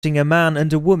A man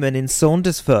and a woman in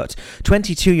Saundersfoot.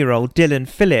 22-year-old Dylan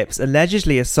Phillips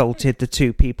allegedly assaulted the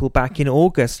two people back in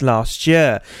August last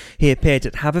year. He appeared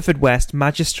at Haverfordwest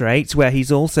Magistrates, where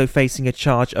he's also facing a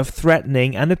charge of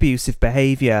threatening and abusive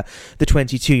behaviour. The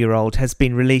 22-year-old has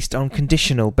been released on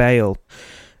conditional bail.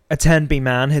 A Tenby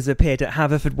man has appeared at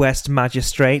Haverfordwest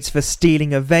Magistrates for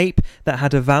stealing a vape that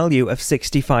had a value of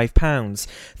 £65.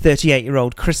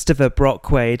 38-year-old Christopher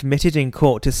Brockway admitted in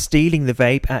court to stealing the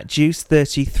vape at Juice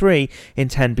 33 in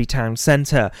Tenby Town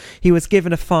Centre. He was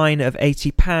given a fine of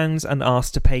 £80 and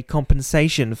asked to pay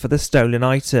compensation for the stolen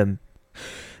item.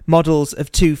 Models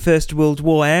of two First World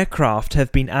War aircraft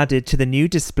have been added to the new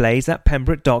displays at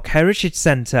Pembroke Dock Heritage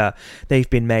Centre. They've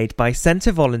been made by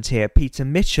centre volunteer Peter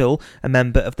Mitchell, a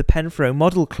member of the Penfro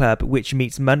Model Club, which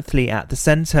meets monthly at the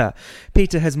centre.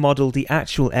 Peter has modelled the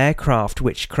actual aircraft,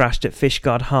 which crashed at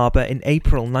Fishguard Harbour in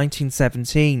April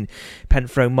 1917.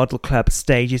 Penfro Model Club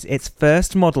stages its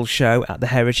first model show at the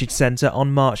Heritage Centre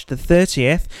on March the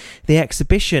 30th. The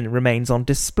exhibition remains on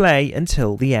display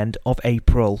until the end of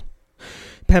April.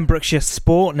 Pembrokeshire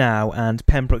Sport now, and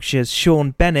Pembrokeshire's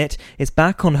Sean Bennett is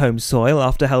back on home soil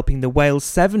after helping the Wales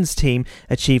Sevens team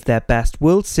achieve their best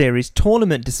World Series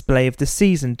tournament display of the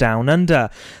season down under.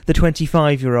 The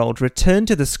 25-year-old returned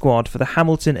to the squad for the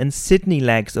Hamilton and Sydney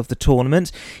legs of the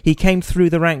tournament. He came through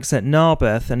the ranks at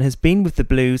Narberth and has been with the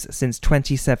Blues since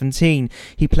 2017.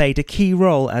 He played a key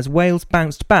role as Wales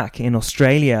bounced back in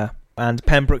Australia. And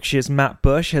Pembrokeshire's Matt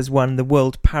Bush has won the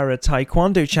World Para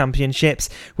Taekwondo Championships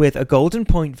with a golden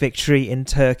point victory in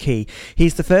Turkey.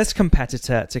 He's the first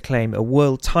competitor to claim a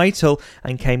world title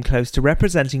and came close to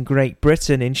representing Great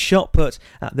Britain in shot put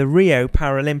at the Rio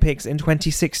Paralympics in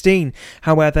 2016.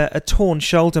 However, a torn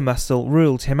shoulder muscle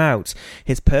ruled him out.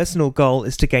 His personal goal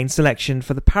is to gain selection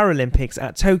for the Paralympics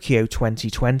at Tokyo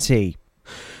 2020.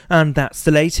 And that's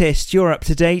the latest. You're up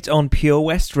to date on Pure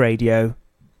West Radio.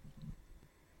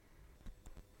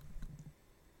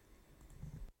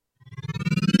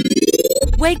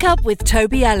 Wake up with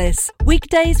Toby Ellis.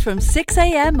 Weekdays from 6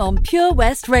 a.m. on Pure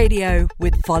West Radio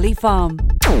with Folly Farm.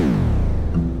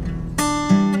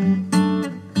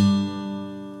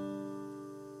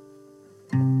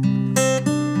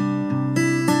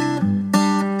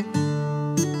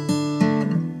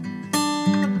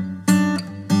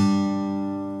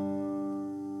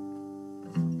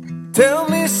 Tell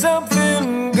me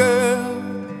something, girl.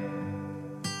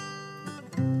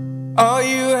 Are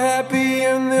you happy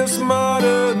in this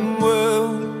modern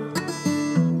world?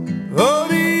 Or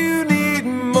do you need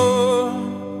more?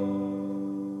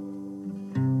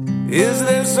 Is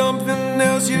there something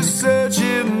else you're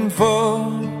searching for?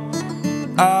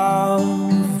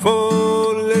 I'm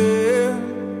falling.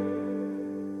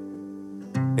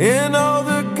 In all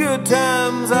the good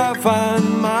times I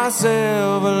find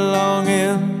myself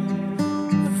longing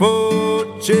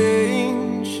for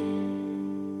change.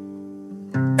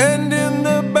 And in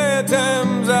the bad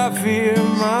times I fear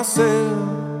myself.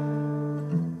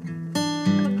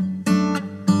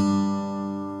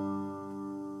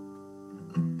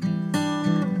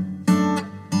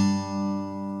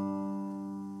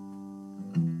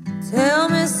 Tell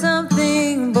me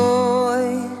something,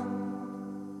 boy.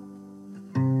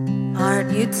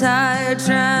 Aren't you tired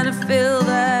trying to fill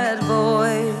that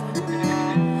void?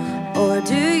 Or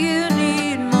do you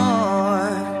need more?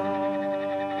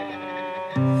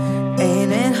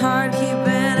 Ain't it hard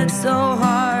keeping it so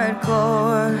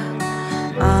hardcore?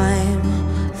 I'm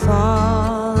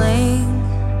falling.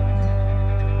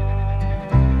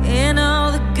 In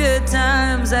all the good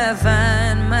times I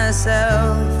find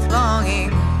myself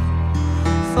longing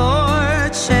for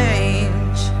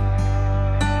change.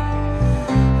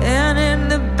 And in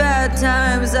the bad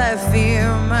times I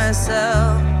fear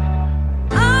myself.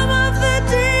 I'm of the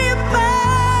deep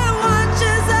end, watch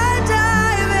as I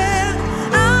dive in.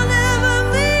 I'll never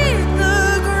leave the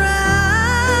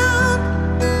ground.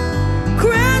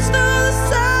 Crash through the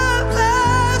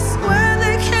surface where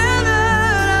they can't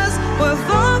hurt us. We're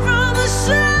far from the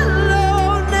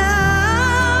shallow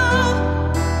now.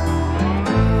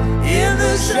 In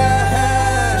the shallow,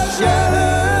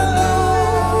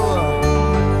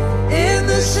 in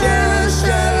the shallow.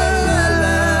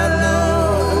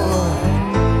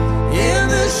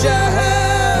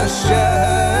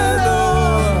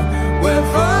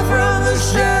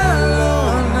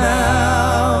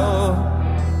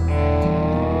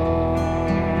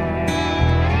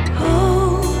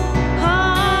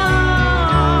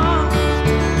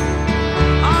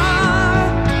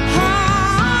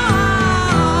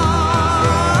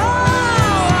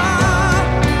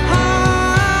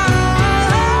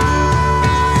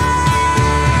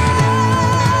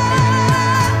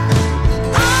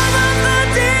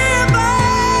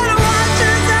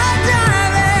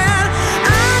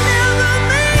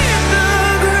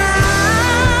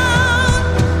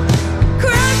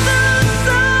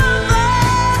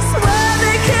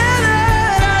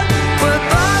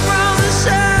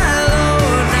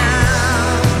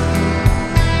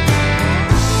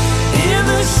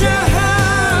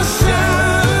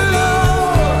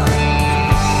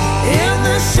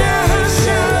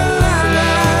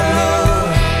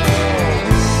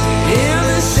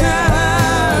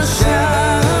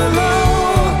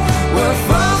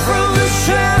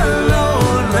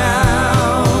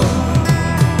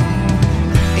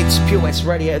 West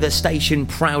Radio, the station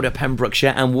proud of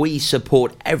Pembrokeshire, and we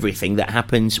support everything that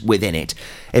happens within it.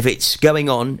 If it's going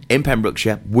on in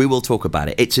Pembrokeshire, we will talk about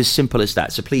it. It's as simple as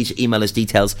that. So please email us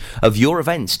details of your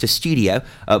events to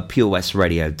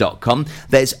studio@purewestradio.com.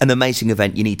 There's an amazing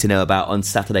event you need to know about on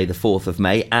Saturday the 4th of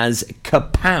May as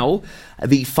Kapow,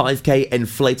 the 5k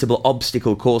inflatable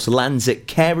obstacle course, lands at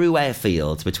Carew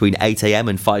Airfield between 8am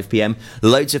and 5pm.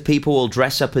 Loads of people will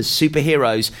dress up as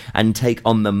superheroes and take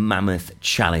on the Mammoth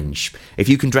Challenge. If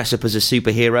you can dress up as a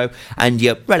superhero and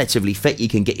you're relatively fit, you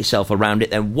can get yourself around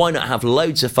it, then why not have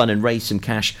loads of fun and raise some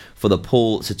cash for the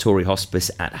Paul Sartori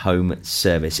Hospice at Home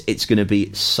service. It's going to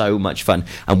be so much fun,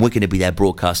 and we're going to be there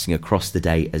broadcasting across the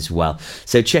day as well.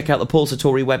 So check out the Paul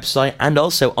Sartori website and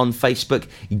also on Facebook.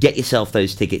 Get yourself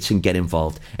those tickets and get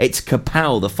involved. It's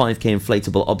Kapow, the 5k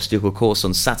inflatable obstacle course,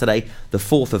 on Saturday the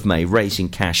 4th of May, raising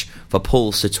cash for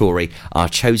Paul Sartori, our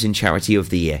chosen charity of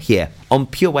the year, here on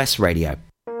Pure West Radio.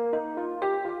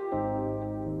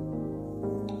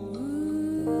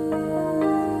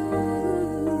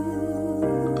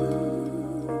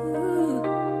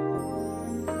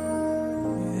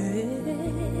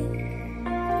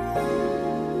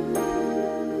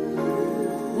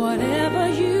 Whatever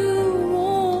you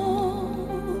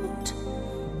want,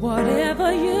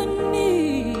 whatever you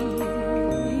need,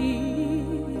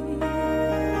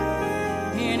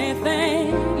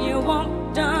 anything you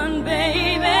want done,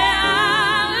 baby,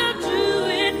 I'll do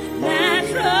it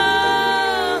naturally.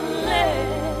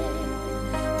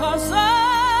 'Cause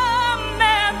I'm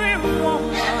every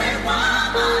woman,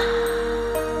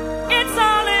 it's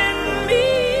all in me.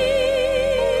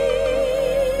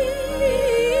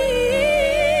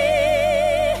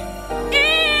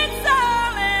 It's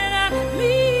all in me.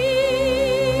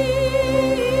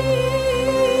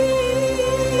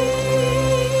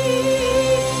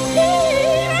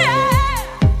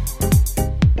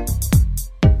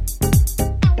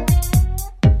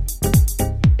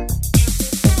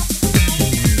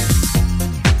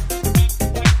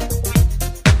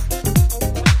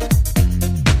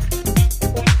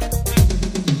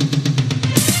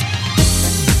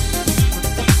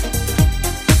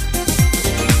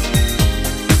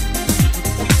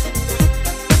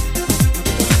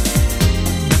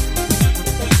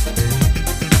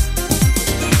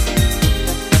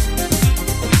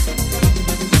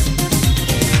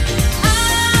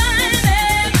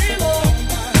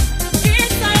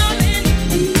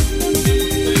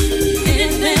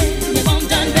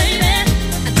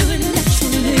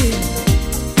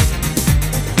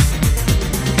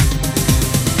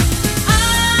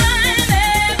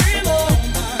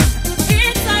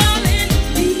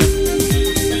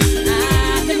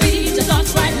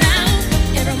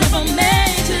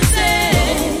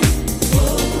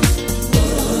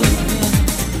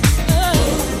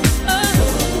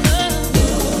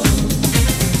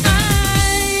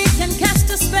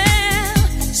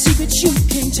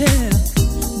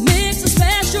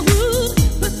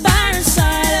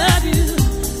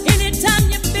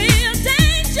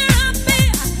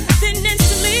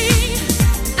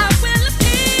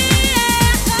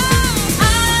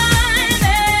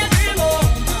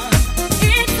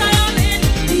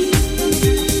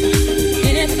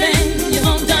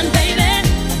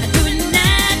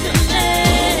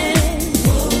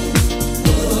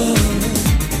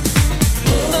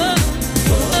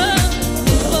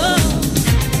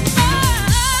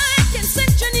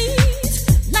 Symphony.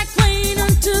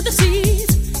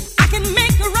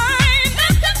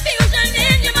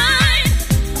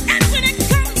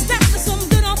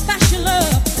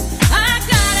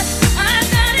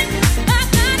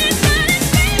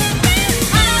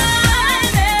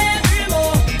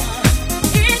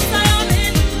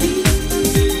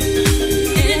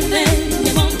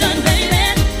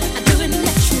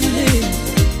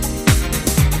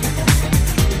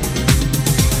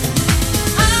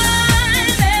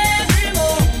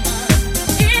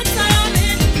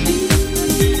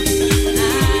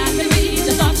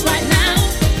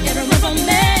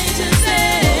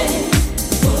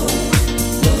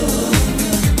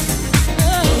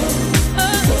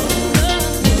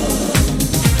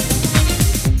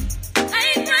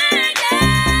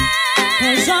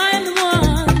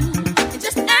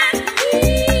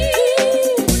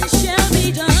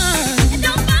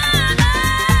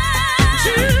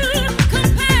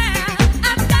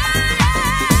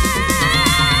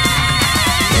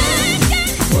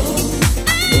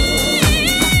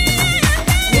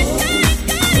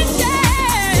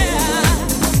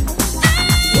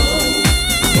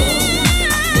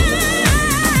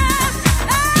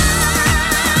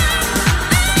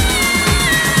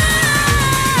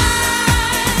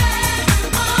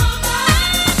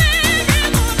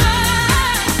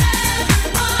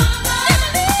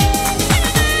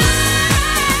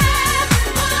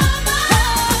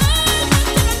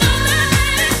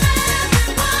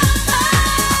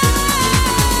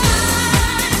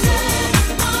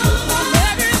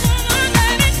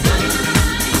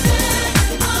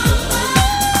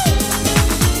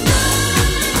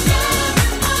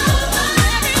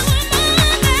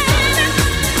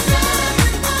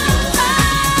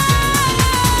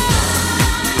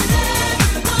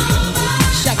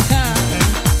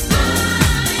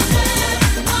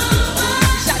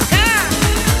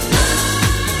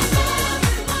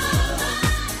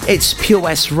 It's Pure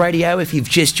West Radio. If you've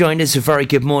just joined us, a very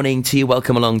good morning to you.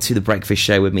 Welcome along to the Breakfast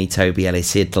Show with me, Toby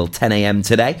Ellis, here till 10 a.m.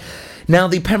 today. Now,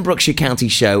 the Pembrokeshire County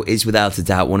Show is without a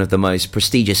doubt one of the most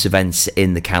prestigious events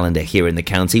in the calendar here in the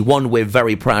county, one we're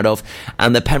very proud of,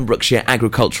 and the Pembrokeshire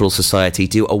Agricultural Society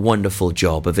do a wonderful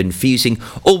job of infusing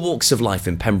all walks of life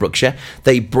in Pembrokeshire.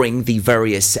 They bring the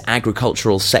various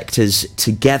agricultural sectors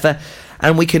together,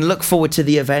 and we can look forward to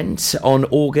the event on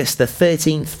August the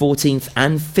 13th, 14th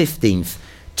and 15th.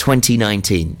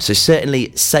 2019. So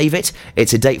certainly save it.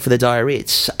 It's a date for the diary.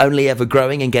 It's only ever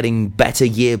growing and getting better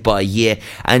year by year,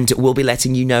 and we'll be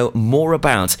letting you know more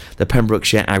about the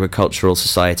Pembrokeshire Agricultural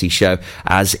Society show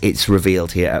as it's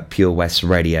revealed here at Pure West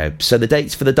Radio. So the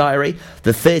dates for the diary,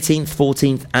 the 13th,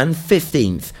 14th and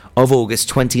 15th of August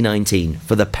 2019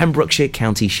 for the Pembrokeshire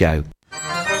County Show.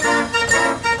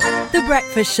 The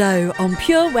Breakfast Show on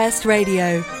Pure West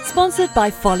Radio, sponsored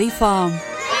by Folly Farm.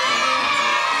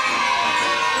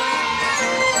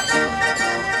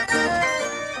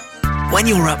 When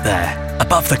you're up there,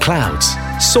 above the clouds,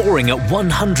 soaring at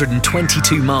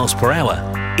 122 miles per hour,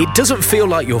 it doesn't feel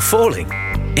like you're falling.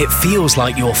 It feels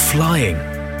like you're flying.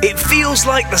 It feels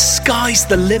like the sky's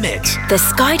the limit. The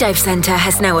Skydive Centre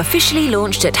has now officially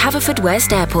launched at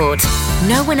Haverfordwest Airport.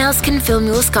 No one else can film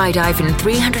your skydive in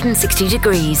 360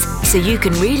 degrees, so you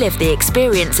can relive the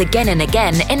experience again and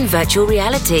again in virtual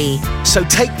reality. So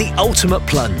take the ultimate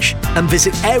plunge and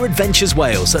visit Air Adventures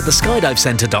Wales at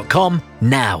theskydivecentre.com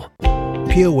now.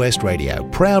 Pure West Radio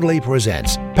proudly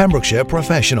presents Pembrokeshire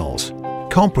Professionals.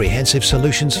 Comprehensive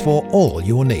solutions for all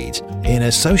your needs in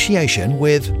association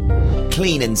with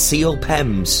Clean and Seal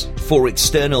PEMS for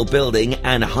external building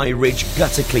and high-ridge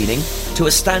gutter cleaning to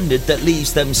a standard that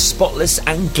leaves them spotless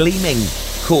and gleaming.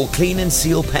 Call Clean and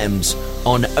Seal PEMS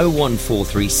on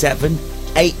 01437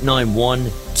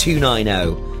 891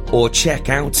 290 or check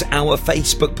out our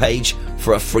Facebook page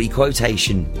for a free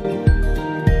quotation.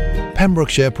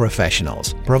 Pembrokeshire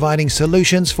Professionals, providing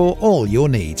solutions for all your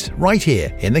needs right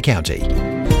here in the county.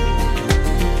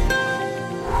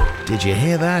 Did you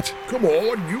hear that? Come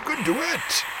on, you can do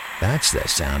it! That's the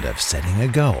sound of setting a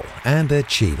goal and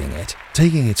achieving it.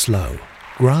 Taking it slow,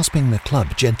 grasping the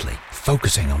club gently,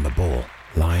 focusing on the ball,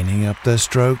 lining up the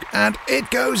stroke, and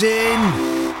it goes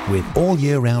in! With all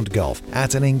year-round golf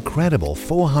at an incredible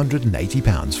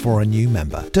 £480 for a new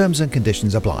member. Terms and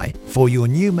conditions apply. For your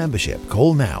new membership,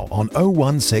 call now on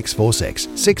 01646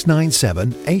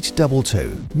 697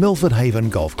 822. Milford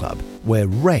Haven Golf Club, where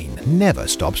rain never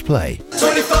stops play.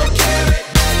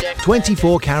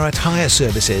 24 Carat Hire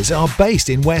Services are based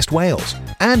in West Wales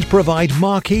and provide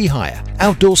marquee hire,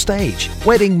 outdoor stage,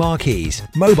 wedding marquees,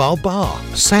 mobile bar,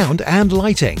 sound and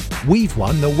lighting. We've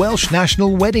won the Welsh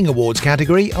National Wedding Awards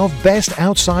category of Best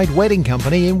Outside Wedding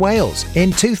Company in Wales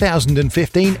in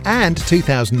 2015 and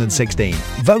 2016,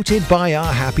 voted by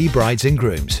our happy brides and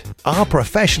grooms. Our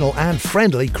professional and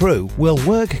friendly crew will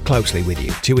work closely with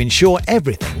you to ensure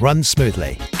everything runs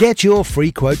smoothly. Get your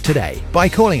free quote today by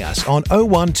calling us on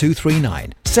 01239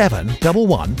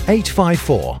 711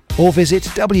 854 or visit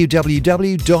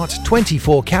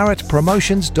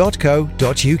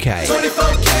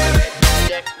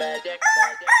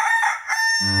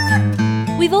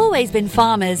www.24caratpromotions.co.uk. We've always been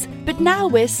farmers, but now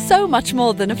we're so much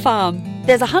more than a farm.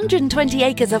 There's 120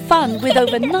 acres of fun with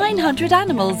over 900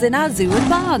 animals in our zoo and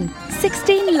barn,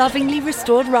 16 lovingly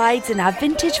restored rides in our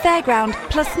vintage fairground,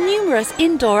 plus numerous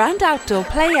indoor and outdoor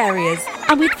play areas.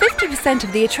 And with 50%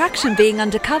 of the attraction being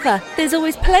undercover, there's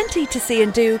always plenty to see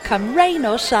and do come rain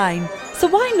or shine. So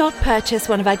why not purchase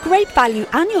one of our great value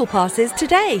annual passes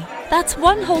today? That's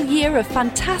one whole year of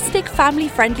fantastic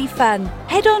family-friendly fun.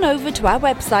 Head on over to our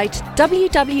website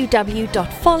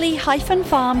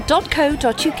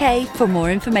www.folly-farm.co.uk for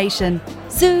more information.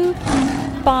 Zoo,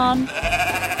 barn,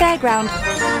 fairground,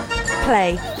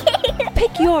 play.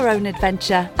 Pick your own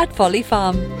adventure at Folly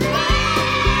Farm.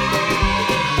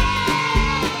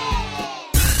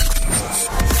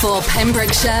 For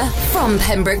Pembrokeshire, from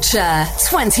Pembrokeshire,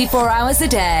 24 hours a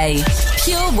day.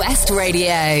 Pure West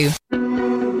Radio.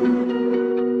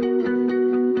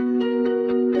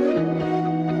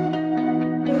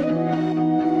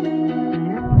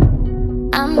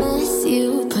 I miss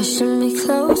you, pushing me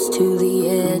close to the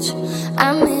edge.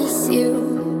 I miss you.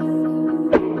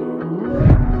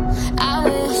 I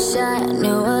wish I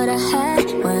knew what I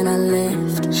had when I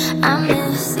left. I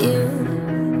miss you.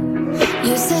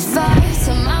 You set fire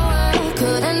to my world,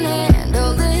 couldn't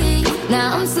handle the heat.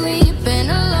 Now I'm sleeping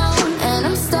alone and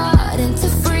I'm starting to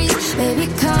freeze. Baby,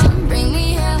 come bring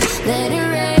me out, let it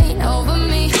rain over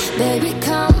me. Baby,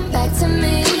 come back to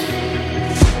me.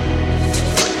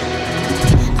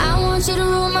 I want you to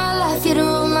rule my life, you to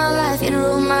rule my life, you to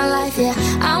rule my life, yeah.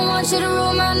 I want you to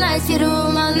rule my nights, you to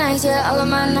rule my nights, yeah, all of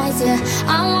my nights, yeah.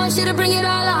 I want you to bring it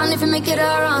all on. If you make it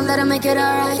all wrong, that'll make it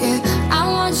all right, yeah. I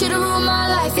want you to rule my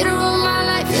life, you to rule my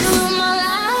life, you to rule my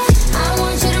life. I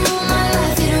want you to rule my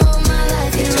life, you to rule my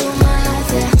life, you to rule my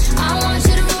life, yeah. I want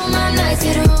you to rule my nights,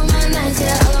 you to rule my nights,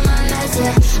 yeah, all of my nights,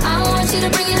 yeah. I want you to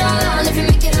bring it all on. If you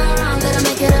make it all wrong, that'll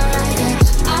make it all right, yeah.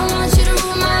 I want you to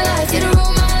rule my life, you to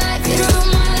rule my life, you to rule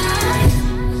my life.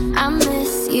 I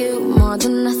miss you more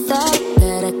than I thought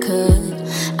that I could.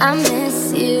 I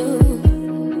miss you.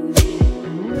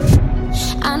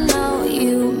 I know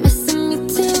you missing me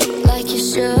too, like you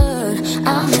should.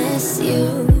 I miss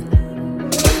you.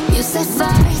 You set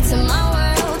fire to my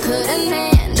world, couldn't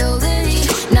handle the heat.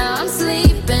 Now I'm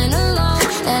sleeping alone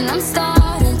and I'm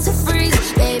starting to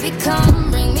freeze. Baby,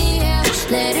 come bring me air,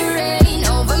 let it rain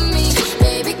over me.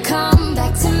 Baby, come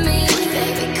back to me.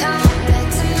 Baby, come back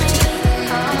to me.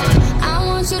 I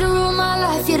want you to rule my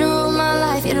life, you to rule my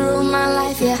life, you to rule my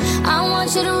life, yeah. I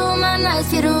want you to rule my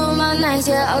nights, you to rule my nights,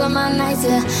 yeah, all of my nights,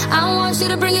 yeah. I want you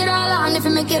to bring it all on. If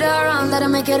you make it all wrong, that'll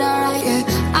make it all right, yeah.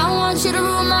 I want you to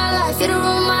rule my life, you to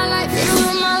rule my life, you to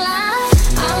rule my life.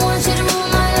 I want you to rule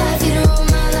my life, you to rule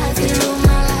my life, you to rule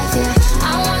my life, yeah.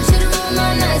 I want you to rule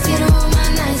my nights, you to rule my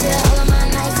nights, yeah, all of my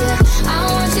nights, yeah. I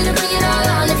want you to bring it all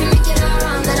on. If you make it all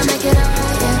wrong, that'll make it all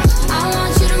right, yeah. I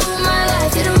want you to rule my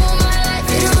life, you to rule my life,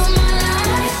 you to rule my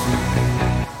life.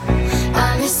 I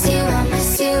miss you, I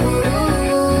miss you.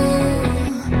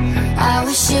 I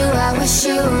wish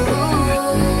you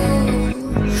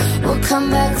will come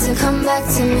back to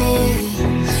me,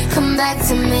 come back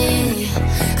to me,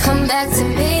 come back to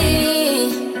me.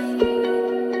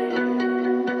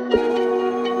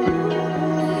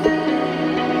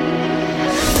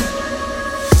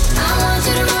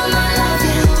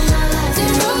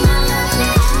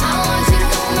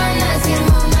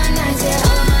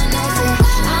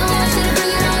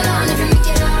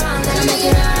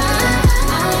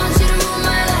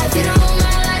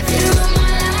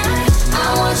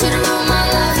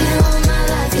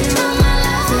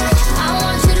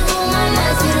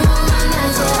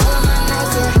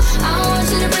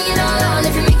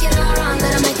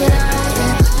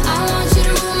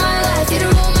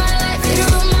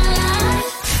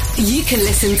 You can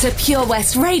listen to Pure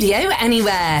West Radio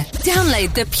anywhere.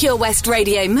 Download the Pure West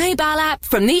Radio mobile app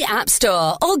from the App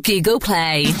Store or Google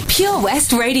Play. Pure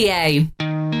West Radio.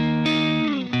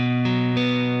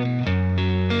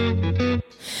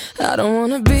 I don't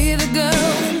wanna be the girl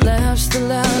that laughs the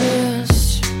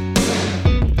loudest,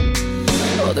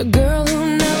 or the girl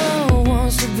who never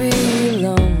wants to be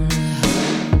alone.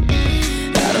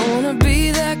 I don't wanna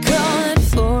be that call at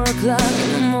 4 o'clock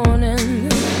in the morning,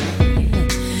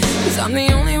 'cause I'm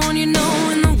the only one you know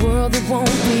in the world that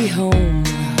won't be home.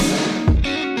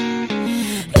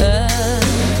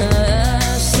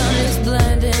 Sun is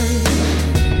blinding.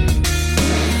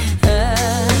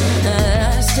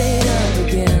 I stayed up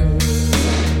again.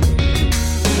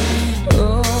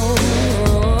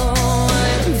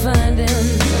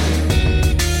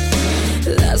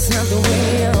 That's not the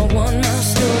way I want my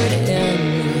story to end.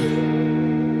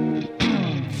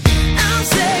 I'm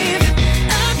safe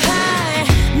up high,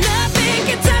 nothing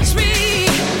can touch me.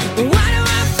 Why do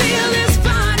I feel this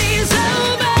party's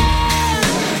over?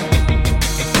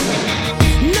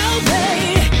 No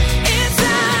pain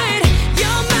inside,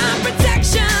 you're my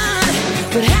protection.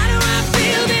 But how do I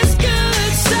feel this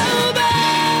good sober?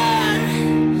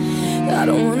 I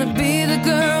don't wanna be the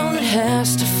girl that has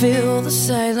to feel the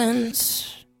silence.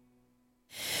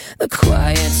 The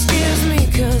quiet scares me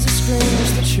 'cause it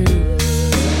screams the truth.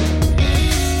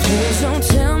 Please don't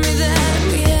tell me that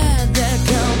we had that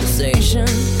conversation,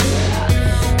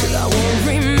 'cause I won't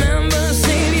remember.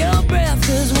 Save your breath,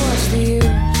 'cause what's the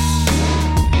use?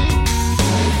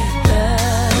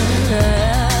 The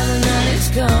night is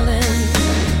calling,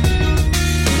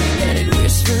 and it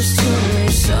whispers to me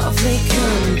softly,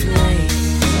 complain.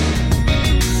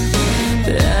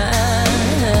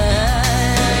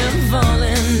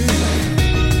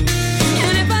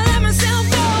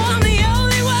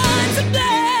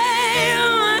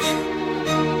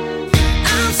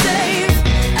 I'm safe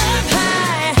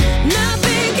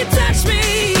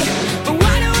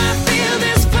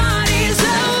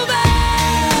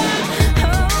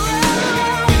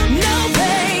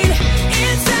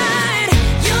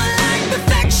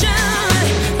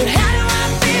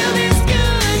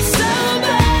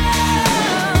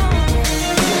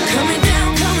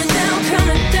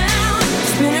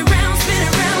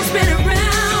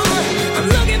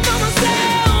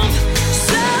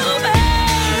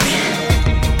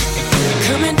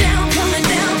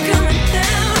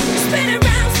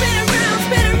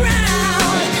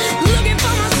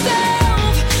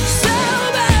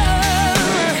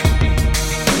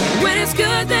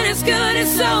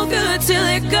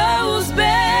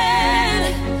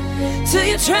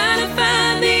You're trying to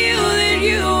find the you that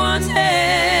you once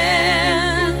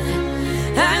had.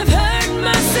 I've heard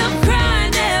myself cry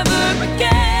never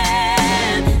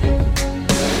again,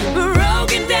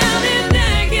 broken down in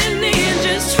agony and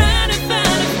just trying to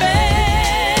find a friend.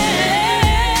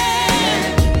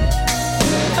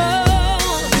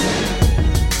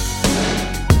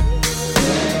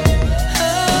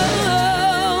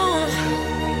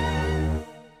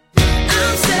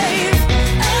 I'm safe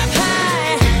up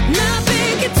high,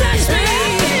 nothing can touch me.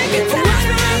 Why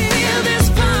do I feel this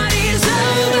party's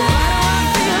over?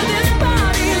 Feel this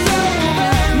party's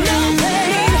over. No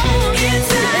pain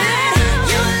inside,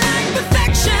 you're like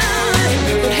perfection.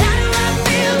 But how do I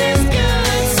feel this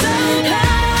good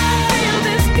somehow? Feel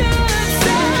this good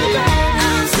somehow.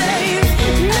 I'm safe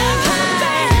up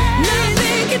high,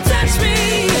 nothing can touch me.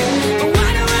 Why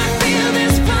do I feel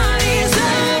this party's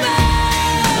over?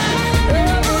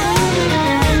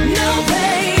 No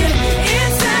pain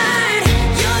inside,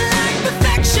 you're like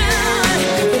perfection.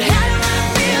 But how do I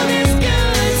feel this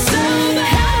good sober?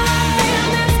 How do I feel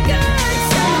this good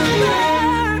sober?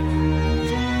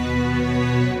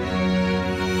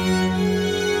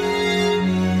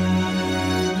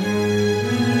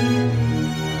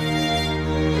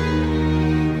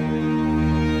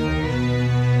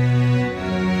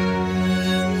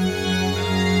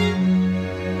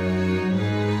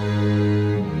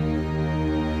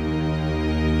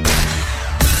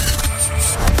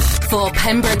 For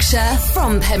Pembrokeshire,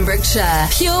 from Pembrokeshire,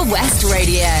 Pure West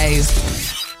Radio.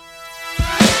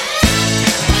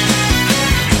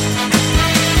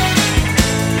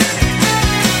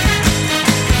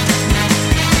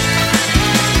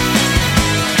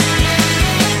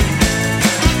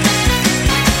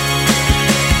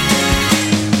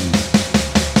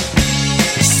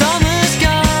 Summer's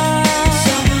gone,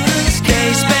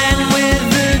 days spent with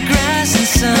the grass and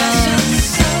sun.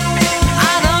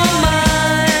 I don't mind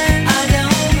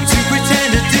to pretend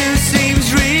to do seems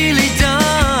really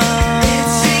dumb. It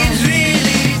seems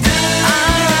really dumb. I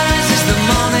rise as the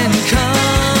morning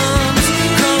comes,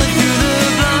 crawling through the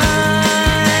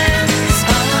blinds.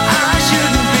 I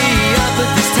shouldn't be up at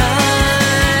this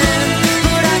time,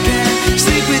 but I can't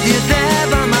sleep with you there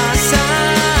by my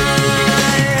side.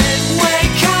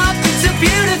 Wake up, it's a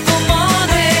beautiful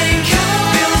morning.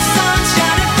 Feel the sun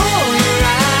shining for your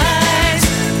eyes.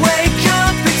 Wake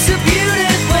up, it's a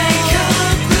beautiful. Wake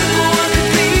up, what could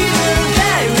be the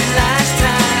very last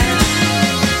time?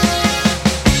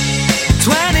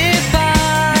 25.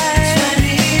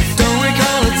 Don't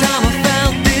recall a time I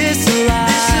felt this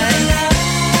alive.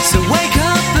 So wake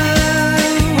up,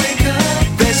 boo. Wake up.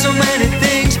 There's so many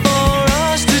things for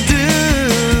us to do.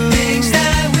 Things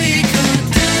that we could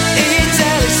do. It's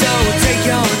early, so take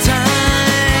your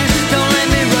time. Don't let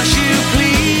me rush you,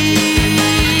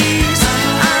 please.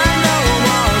 I know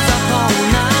I was up all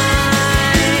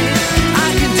night. I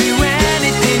can do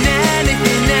anything,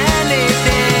 anything,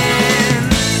 anything.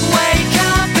 Wake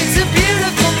up, it's a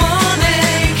beautiful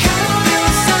morning. Feel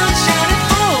the sun shining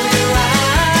for your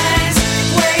eyes.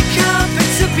 Wake up,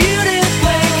 it's a beautiful.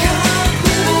 Wake up,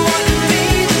 what could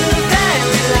be the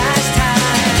very last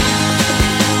time?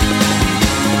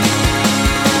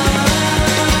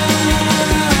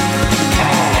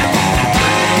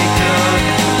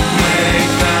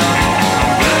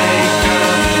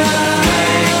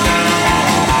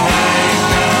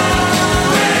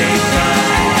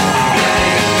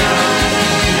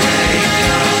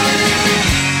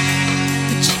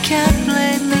 But you can't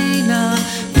blame me now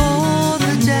for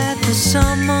the death of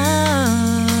someone.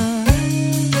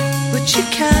 But you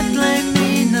can't blame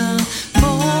me now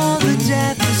for the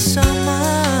death of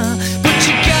someone. But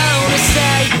you're gonna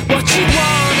say what you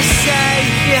wanna say.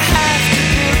 You have to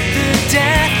put the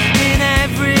death in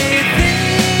everything.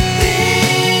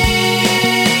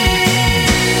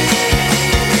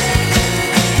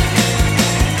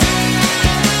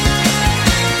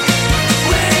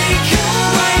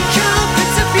 Wake up,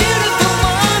 it's a beautiful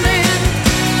morning.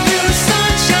 Feel the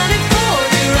sun shining for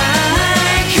your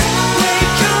eyes.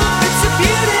 Wake up, it's a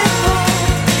beautiful.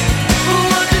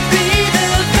 What could be the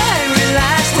very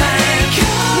last time?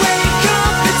 Wake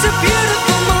up, it's a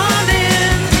beautiful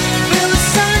morning. Feel the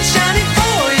sun shining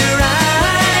for your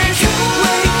eyes.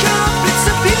 Wake up, it's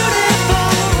a beautiful.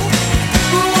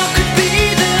 What could be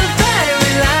the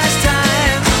very last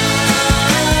time?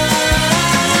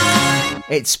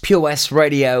 It's Pure West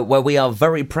Radio, where we are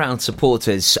very proud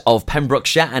supporters of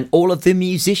Pembrokeshire and all of the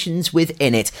musicians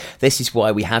within it. This is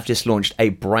why we have just launched a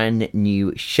brand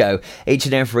new show. Each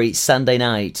and every Sunday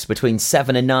night between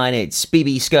 7 and 9, it's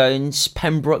BB Scones'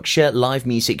 Pembrokeshire live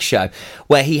music show,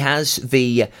 where he has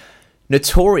the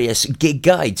notorious gig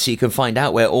guide, so you can find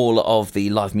out where all of the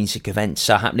live music events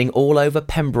are happening all over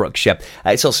Pembrokeshire.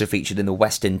 It's also featured in the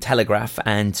Western Telegraph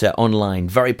and online.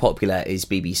 Very popular is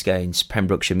BB Scone's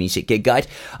Pembrokeshire Music Gig Guide.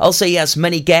 Also, he has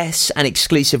many guests and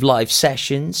exclusive live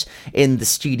sessions in the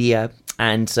studio,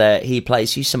 and he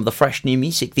plays you some of the fresh new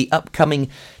music, the upcoming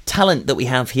talent that we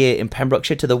have here in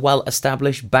Pembrokeshire, to the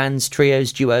well-established bands,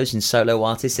 trios, duos and solo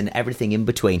artists and everything in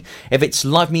between. If it's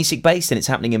live music based and it's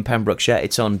happening in Pembrokeshire,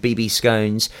 it's on BB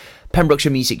Scone's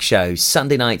Pembrokeshire Music Show,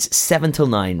 Sunday nights 7 till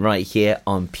 9, right here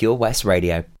on Pure West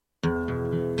Radio.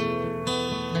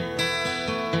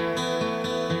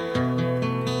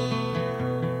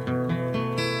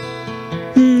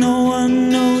 No one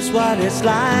knows what it's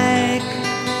like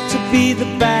to be the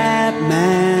bad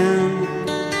man,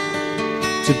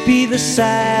 to be the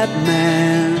sad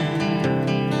man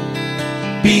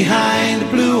behind the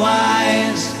blue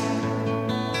eyes.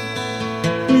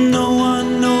 No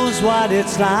one knows what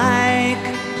it's like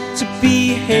to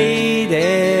be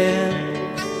hated,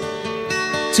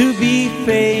 to be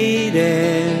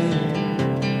faded,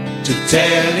 to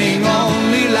telling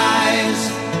only lies.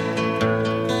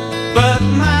 But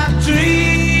my dreams,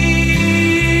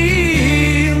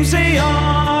 they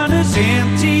aren't as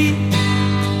empty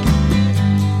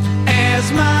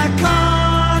as my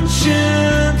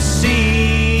conscience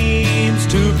seems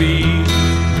to be.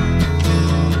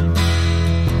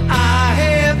 I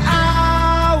have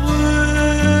hours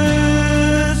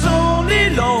only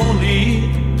lonely.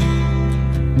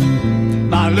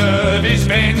 My love is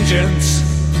vengeance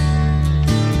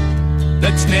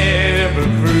that's never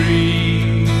free.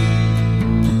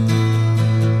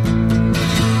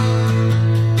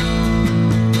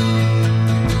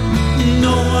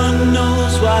 No one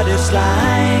knows what it's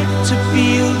like to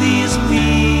feel these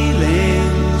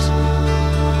feelings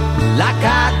like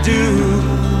I do,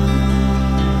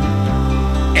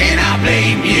 and I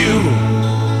blame you.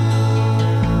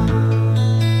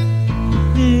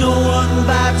 No one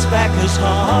bites back as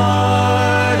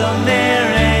hard on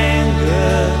their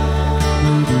anger.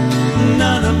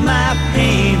 None of my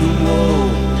pain or woe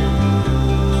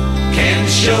can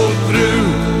show through.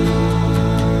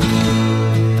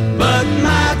 But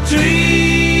my dreams,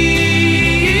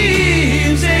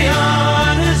 they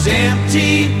aren't as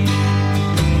empty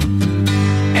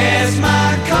as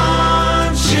my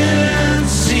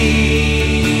conscience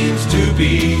seems to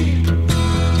be.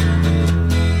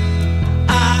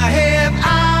 I have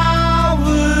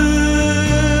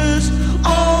hours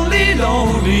only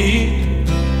lonely.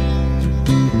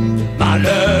 My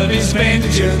love is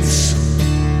vengeance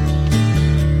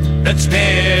that's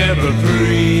never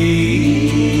free.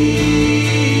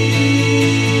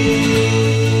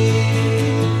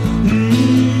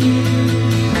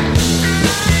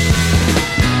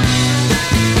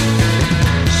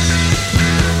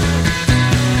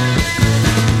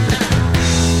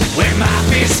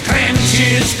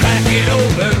 Clenches, crack it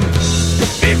open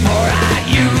before I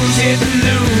use it and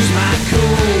lose my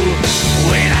cool.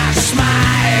 When I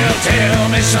smile, tell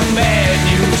me some bad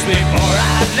news before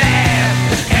I laugh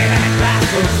and act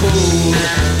like a fool.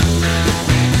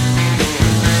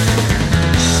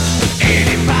 And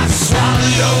if I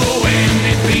swallow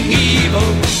anything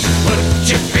evil, put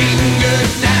your finger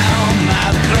down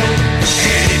my throat.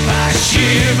 And if I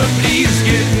shiver, please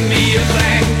give me a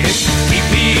blanket. Keep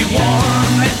me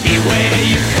warm, let me wear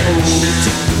your coat.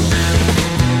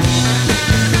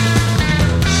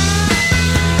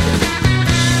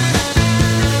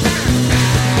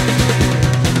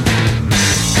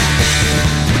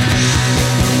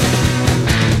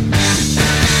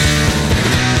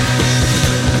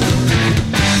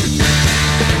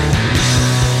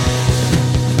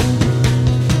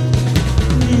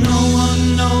 No one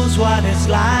knows what it's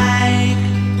like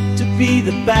to be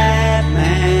the bad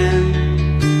man,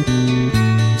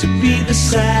 to be the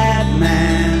sad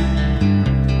man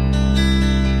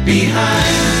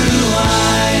behind blue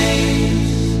eyes.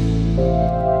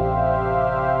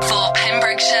 For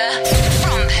Pembrokeshire,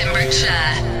 from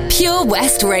Pembrokeshire, Pure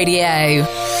West Radio.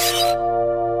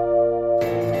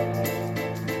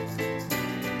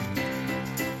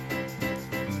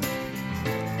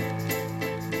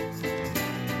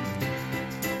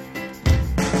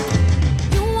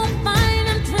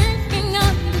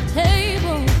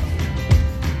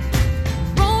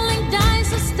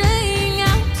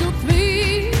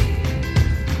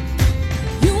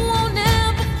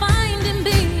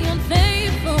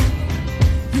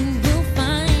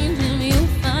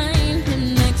 Find him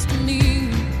next to me.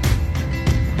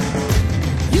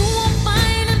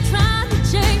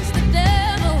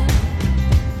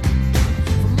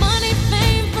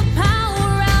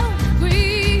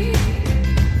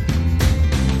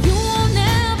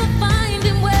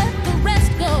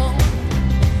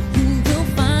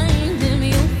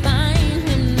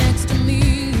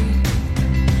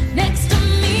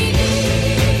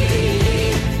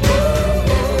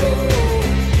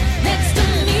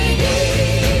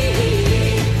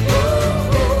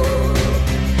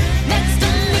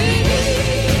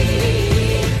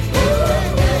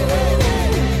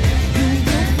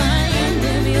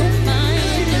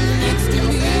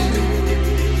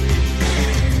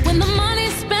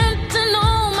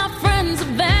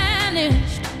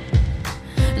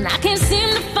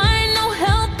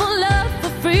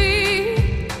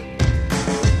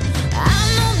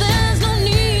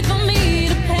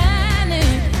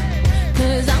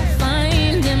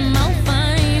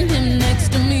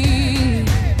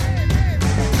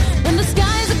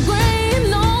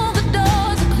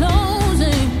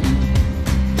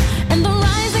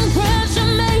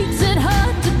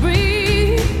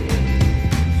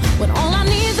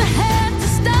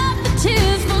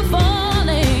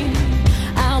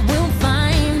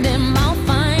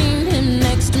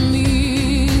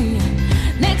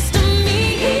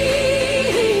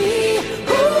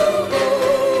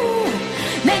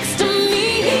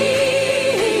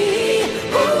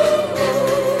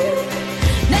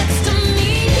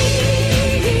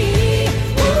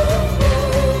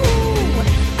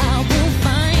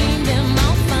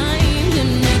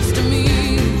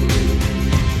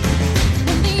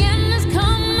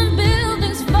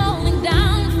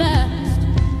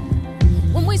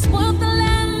 spoiled the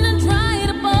land and dried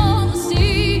up all the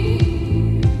sea.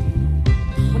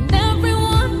 When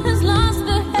everyone has lost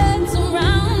their heads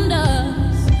around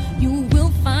us, you will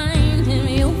find him,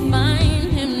 you'll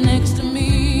find him next to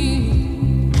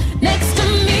me. Next to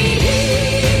me.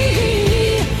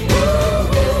 Ooh,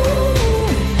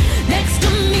 next to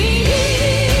me.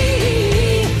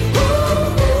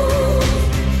 Ooh,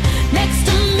 next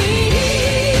to me.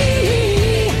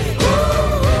 Ooh,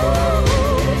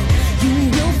 you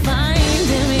will find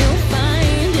him, you'll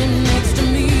find him next to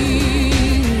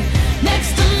me.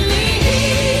 Next to me.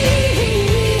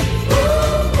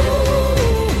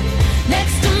 Ooh,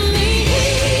 next to me.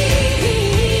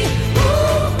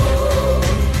 Ooh,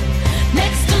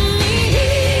 next to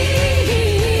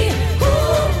me. Ooh,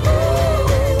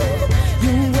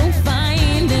 you will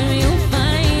find him, you'll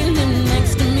find him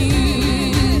next to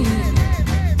me.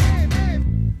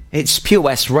 It's Pure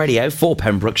West Radio for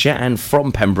Pembrokeshire and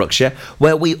from Pembrokeshire,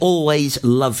 where we always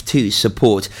love to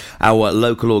support our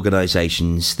local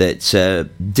organisations that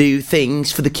do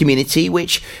things for the community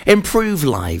which improve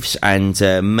lives and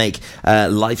make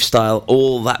lifestyle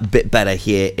all that bit better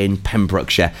here in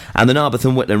Pembrokeshire. And the Narberth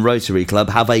and Whitland Rotary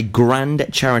Club have a grand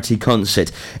charity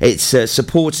concert. It's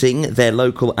supporting their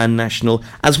local and national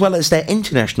as well as their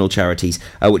international charities,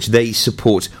 which they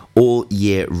support all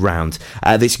year round.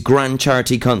 This grand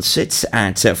charity concert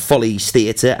at Folly's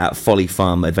Theatre at Folly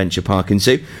Farm Adventure Park and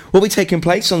Zoo will be taking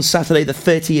place on Saturday the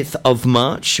 30th of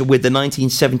March with the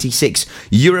 1976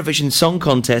 Eurovision Song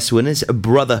Contest winners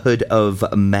Brotherhood of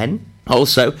Men.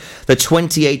 Also, the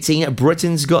 2018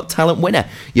 Britain's Got Talent winner.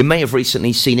 You may have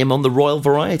recently seen him on the Royal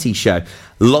Variety Show,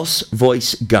 Lost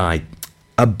Voice Guy.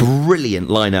 A brilliant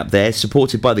lineup there,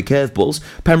 supported by the Curveballs,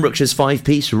 Pembrokeshire's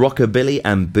 5-piece rockabilly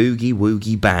and boogie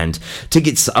woogie band.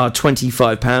 Tickets are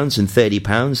 £25 and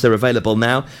 £30. They're available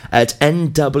now at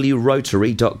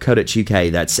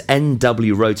nwrotary.co.uk. That's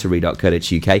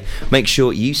nwrotary.co.uk. Make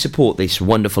sure you support this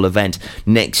wonderful event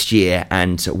next year,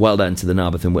 and well done to the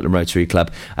Narberth and Whitland Rotary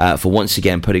Club for once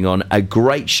again putting on a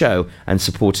great show and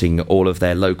supporting all of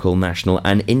their local, national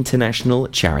and international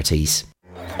charities.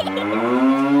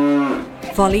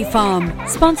 Folly Farm,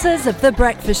 sponsors of The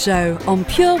Breakfast Show on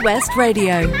Pure West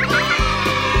Radio.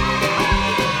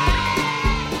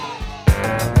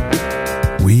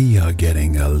 We are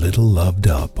getting a little loved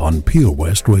up on Pure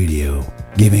West Radio,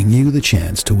 giving you the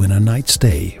chance to win a night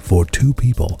stay for 2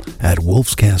 people at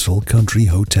Wolf's Castle Country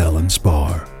Hotel and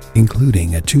Spa,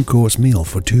 including a 2-course meal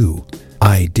for 2.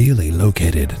 Ideally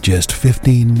located just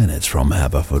 15 minutes from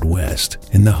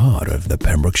Haverfordwest, in the heart of the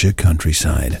Pembrokeshire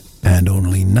countryside, and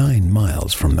only 9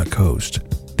 miles from the coast.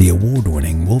 The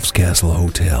award-winning Wolf's Castle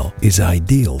Hotel is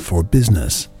ideal for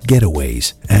business,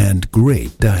 getaways, and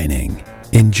great dining.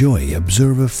 Enjoy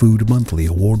Observer Food Monthly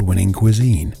award-winning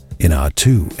cuisine in our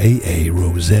 2 AA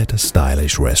Rosette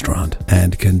stylish restaurant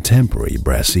and contemporary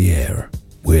brassiere,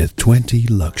 with 20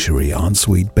 luxury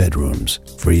ensuite bedrooms,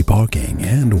 free parking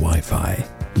and Wi-Fi.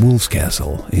 Wolf's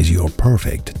Castle is your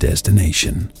perfect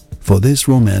destination. For this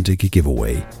romantic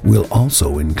giveaway, we'll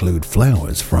also include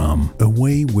flowers from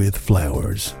Away with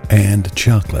Flowers and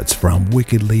chocolates from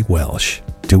Wickedly Welsh.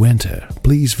 To enter,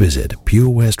 please visit Pure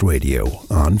West Radio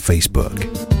on Facebook.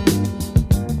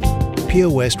 Pure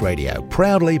West Radio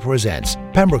proudly presents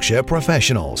Pembrokeshire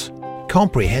Professionals.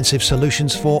 Comprehensive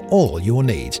solutions for all your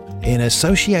needs in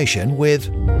association with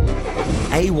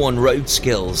A1 Road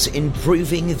Skills,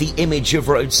 improving the image of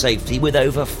road safety with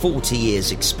over 40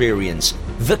 years experience.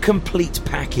 The complete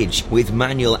package with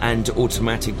manual and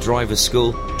automatic driver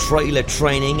school, trailer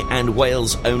training and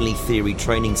Wales only theory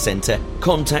training centre.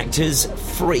 Contact us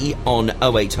free on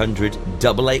 0800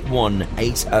 881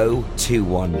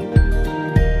 8021.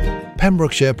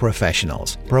 Pembrokeshire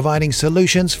Professionals, providing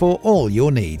solutions for all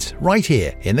your needs right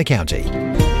here in the county.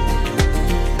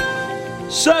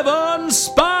 7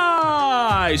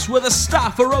 Spice, where the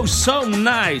staff are oh so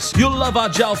nice. You'll love our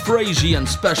jalfrezi and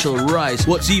special rice.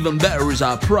 What's even better is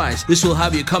our price. This will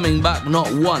have you coming back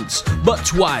not once, but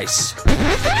twice.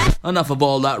 Enough of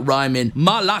all that rhyming.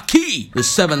 Malaki! The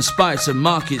 7 Spice of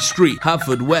Market Street,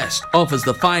 Haverfordwest, offers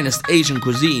the finest Asian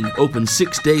cuisine, open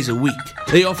 6 days a week.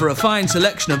 They offer a fine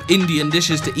selection of Indian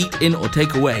dishes to eat in or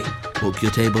take away. Book your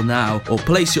table now or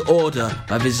place your order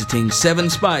by visiting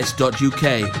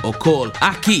 7spice.uk or call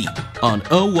Aki on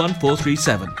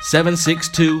 01437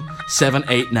 762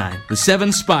 789. The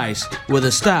 7 Spice, where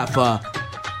the staff are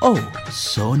oh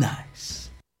so nice.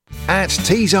 At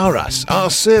Tees R Us, our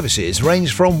services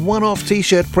range from one-off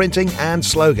t-shirt printing and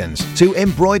slogans to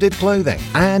embroidered clothing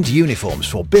and uniforms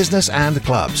for business and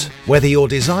clubs. Whether your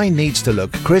design needs to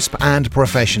look crisp and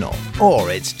professional,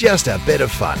 or it's just a bit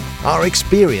of fun, our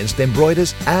experienced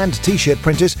embroiders and t-shirt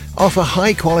printers offer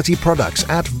high-quality products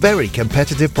at very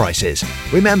competitive prices.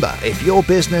 Remember, if your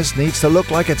business needs to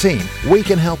look like a team, we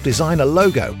can help design a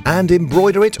logo and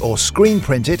embroider it or screen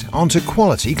print it onto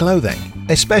quality clothing,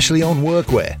 especially on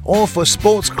workwear or for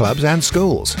sports clubs and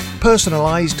schools.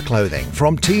 Personalised clothing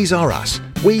from Tees R Us.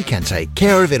 We can take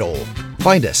care of it all.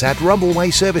 Find us at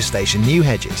Rumbleway Service Station, New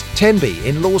Hedges, 10B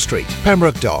in Law Street,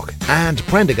 Pembroke Dock, and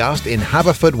Prendergast in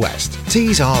Haverfordwest.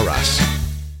 Tees R Us.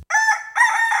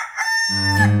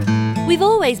 We've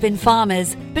always been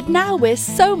farmers, but now we're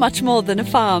so much more than a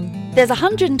farm. There's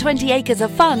 120 acres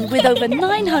of fun with over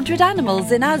 900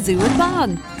 animals in our zoo and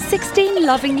barn, 16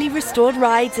 lovingly restored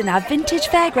rides in our vintage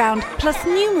fairground, plus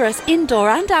numerous indoor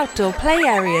and outdoor play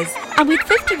areas. And with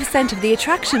 50% of the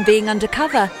attraction being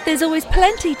undercover, there's always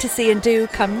plenty to see and do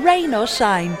come rain or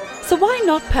shine. So why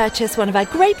not purchase one of our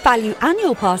great value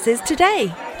annual passes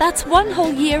today? That's one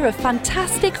whole year of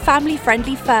fantastic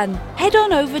family-friendly fun. Head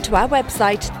on over to our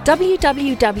website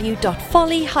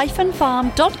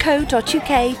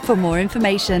www.folly-farm.co.uk for more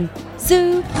information.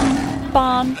 Zoo,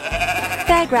 barn,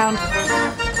 fairground,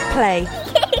 play.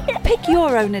 Pick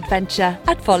your own adventure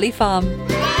at Folly Farm.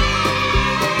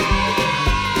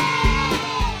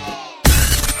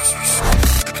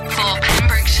 For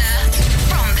Pembrokeshire,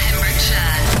 from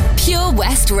Pembrokeshire, Pure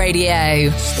West Radio.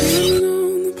 Standing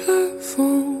on the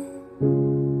platform,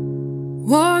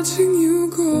 watching you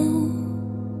go.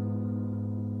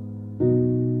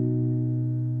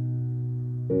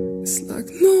 It's like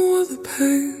no other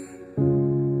pain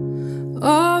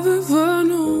I've ever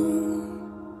known.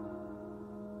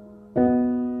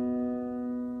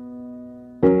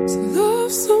 To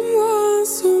love someone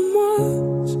so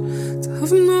much, to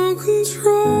have no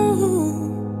control.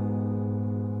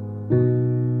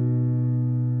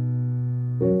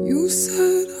 You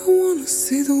said I wanna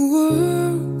see the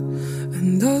world,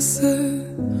 and I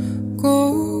said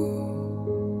go.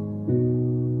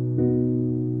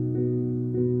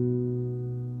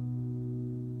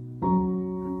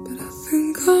 But I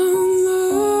think I'm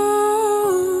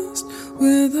lost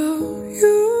without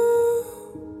you.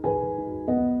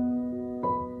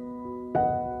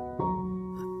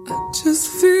 I just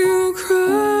feel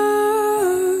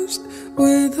crushed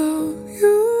without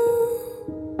you.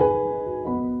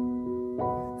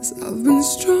 'Cause I've been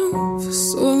strong for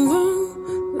so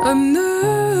long, I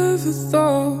never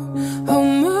thought how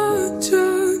much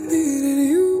I needed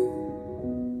you.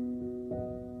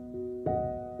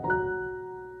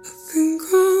 I think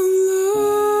I'm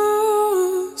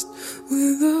lost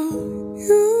without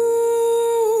you.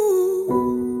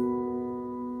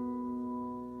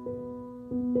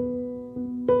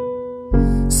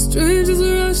 Strangers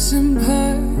rushing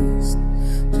past,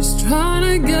 just trying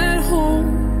to get home.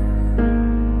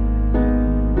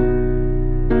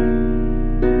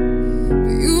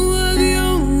 But you are the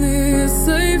only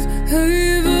safe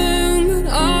haven that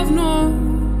I've known.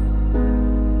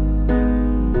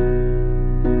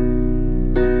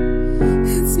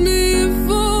 It's me, it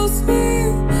falls me,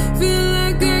 feel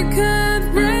like I can't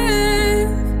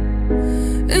breathe,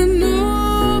 and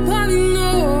nobody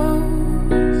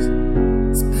knows.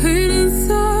 It's pain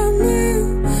inside me,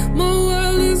 my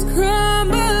world is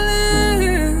crumbling.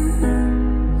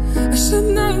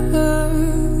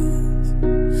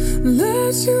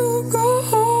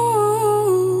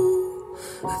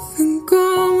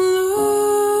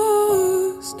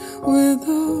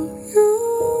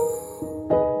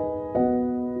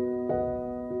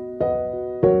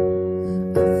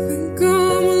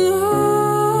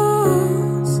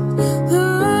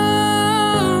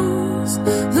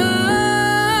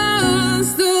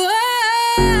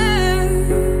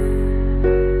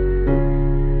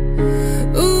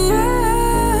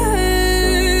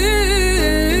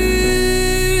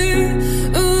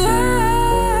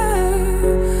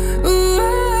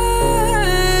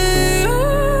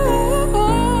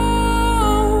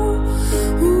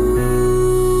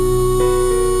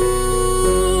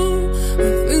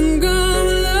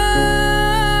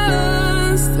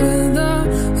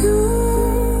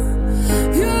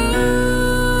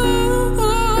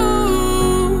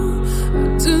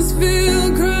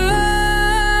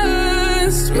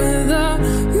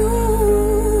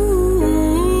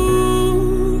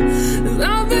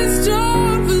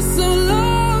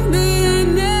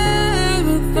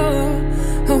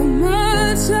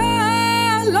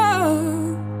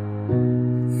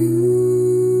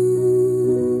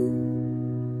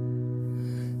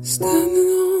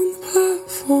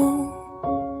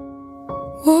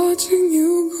 watching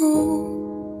you go.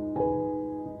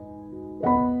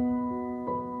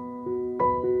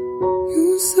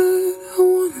 You said I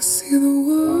wanna see the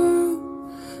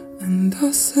world, and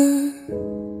I said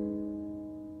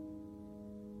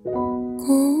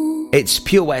go. It's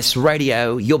Pure West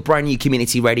Radio, your brand new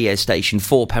community radio station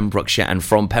for Pembrokeshire and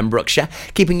from Pembrokeshire,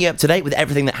 keeping you up to date with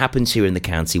everything that happens here in the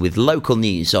county, with local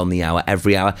news on the hour,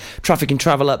 every hour, traffic and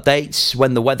travel updates.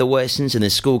 When the weather worsens and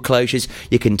there's school closures,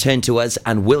 you can turn to us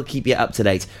and we'll keep you up to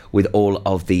date with all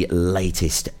of the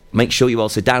latest. Make sure you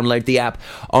also download the app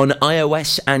on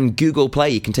iOS and Google Play.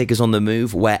 You can take us on the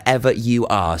move wherever you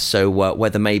are. So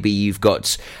whether maybe you've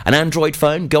got an Android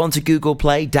phone, go onto Google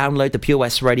Play, download the Pure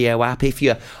West Radio app. If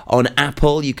you're on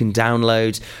Apple, you can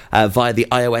download via the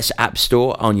iOS App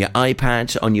Store on your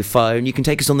iPad, on your phone. You can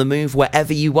take us on the move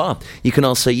wherever you are. You can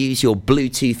also use your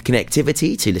Bluetooth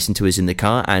connectivity to listen to us in the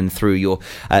car and through your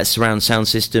surround sound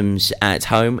systems at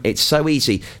home. It's so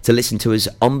easy to listen to us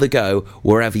on the go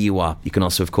wherever you are. You can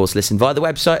also, of course, listen via the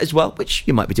website as well, which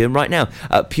you might be doing right now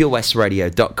at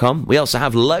purewestradio.com. We also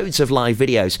have loads of live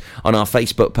videos on our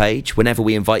Facebook page. Whenever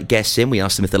we invite guests in, we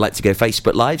ask them if they'd like to go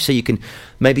Facebook Live, so you can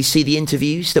maybe see the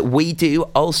interviews that we do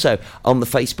also on the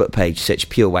Facebook page. Search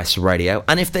Pure West Radio.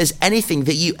 And if there's anything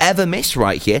that you ever miss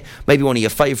right here, maybe one of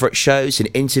your favourite shows, an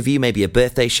interview, maybe a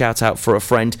birthday shout out for a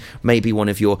friend, maybe one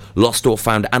of your lost or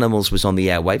found animals was on the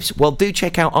airwaves, well, do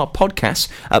check out our podcasts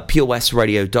at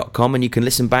purewestradio.com, and you can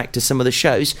listen back to some of the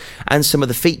shows and some of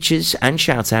the features and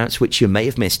shout-outs which you may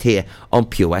have missed here on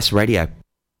Pure West Radio.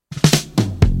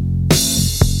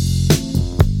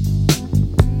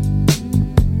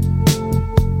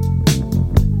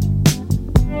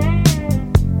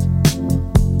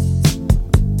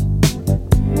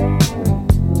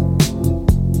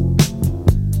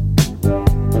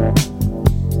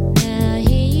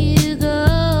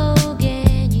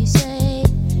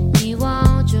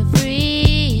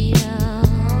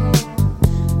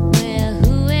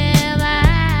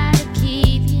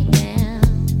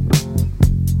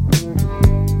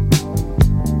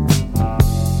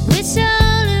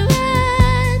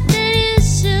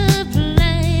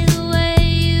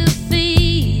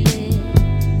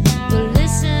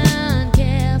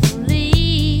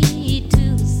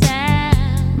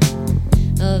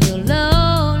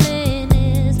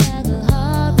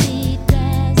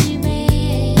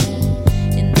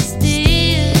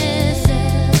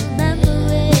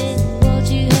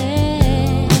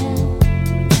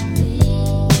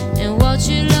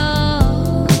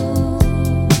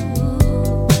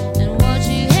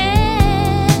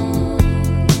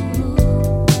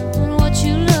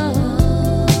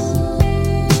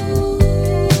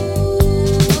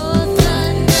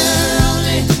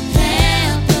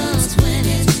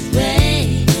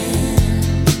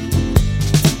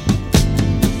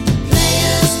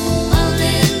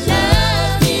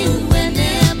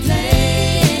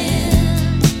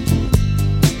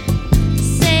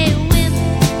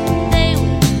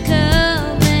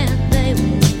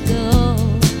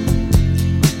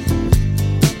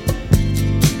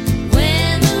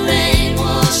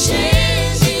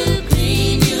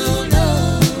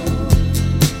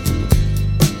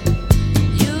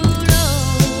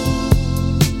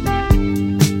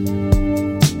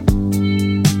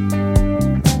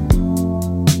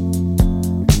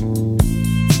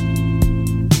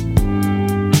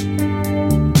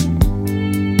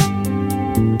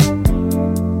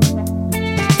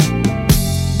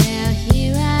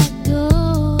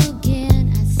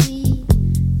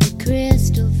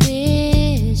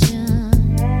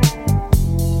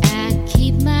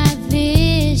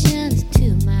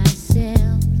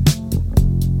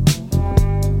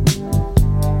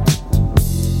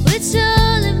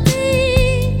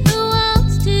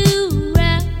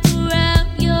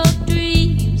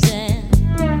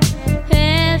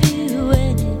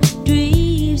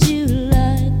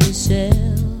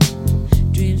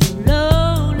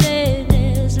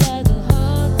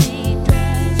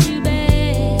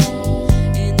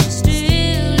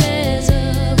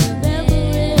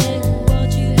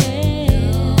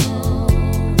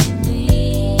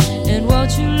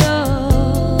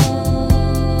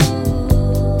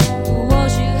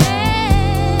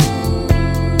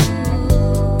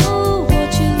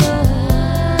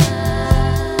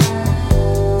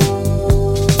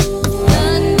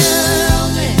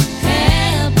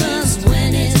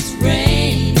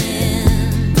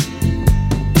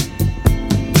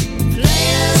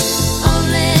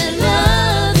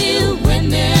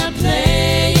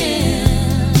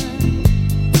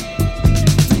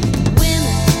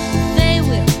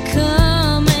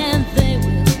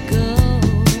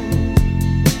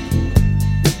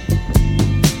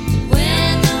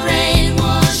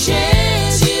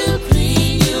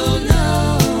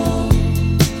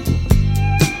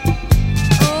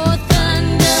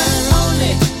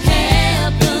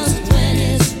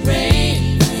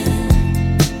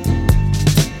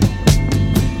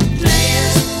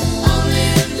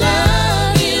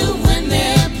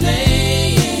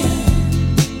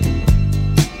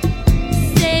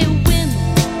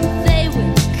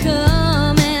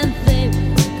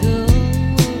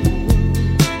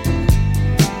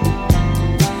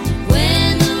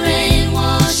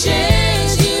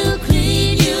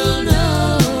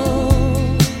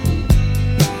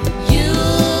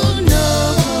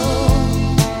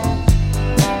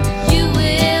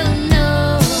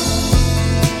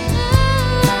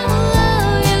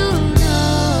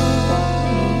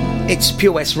 It's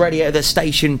Pure West Radio, the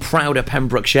station proud of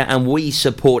Pembrokeshire, and we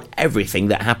support everything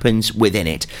that happens within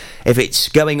it. If it's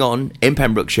going on in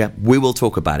Pembrokeshire, we will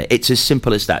talk about it. It's as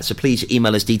simple as that. So please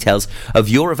email us details of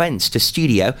your events to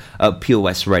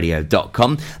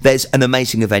studio@purewestradio.com. There's an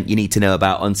amazing event you need to know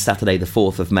about on Saturday the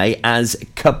 4th of May as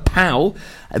Kapow,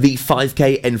 the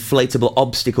 5k inflatable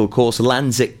obstacle course,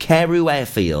 lands at Carew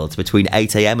Airfield between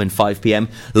 8am and 5pm.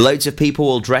 Loads of people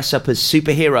will dress up as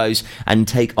superheroes and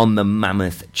take on the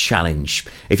Mammoth Challenge.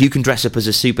 If you can dress up as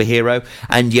a superhero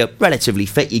and you're relatively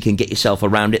fit, you can get yourself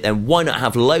around it, then why not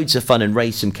have loads of fun and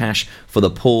raise some cash for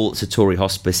the Paul Sartori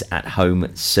Hospice at Home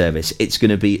service. It's going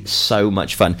to be so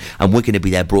much fun, and we're going to be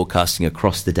there broadcasting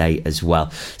across the day as well.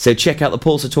 So check out the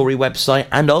Paul Sartori website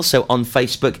and also on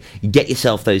Facebook. Get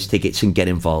yourself those tickets and get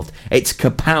involved. It's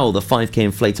Kapow, the 5k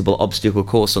inflatable obstacle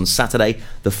course on Saturday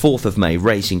the 4th of May,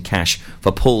 raising cash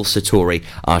for Paul Sartori,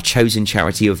 our chosen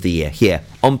charity of the year, here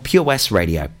on Pure West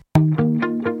Radio.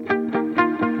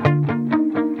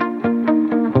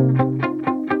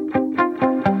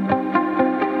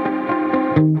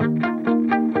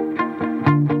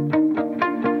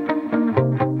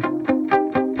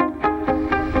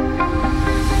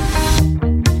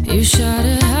 You shut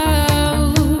it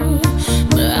out,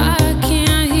 but I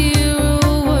can't hear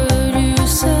a word you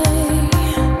say.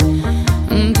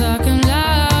 I'm talking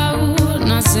loud,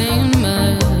 not saying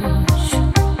much.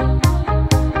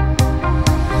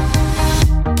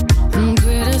 I'm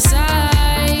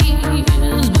criticized,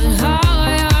 but how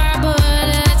your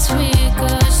bullets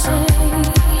ricochet.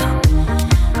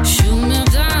 Shoot me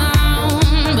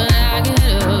down, but I get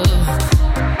up.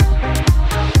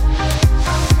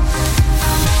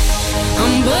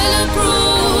 I'm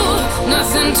bulletproof,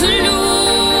 nothing to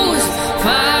lose.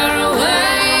 Far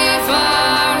away,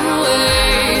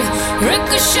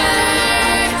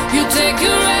 ricochet. You take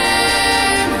your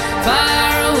aim.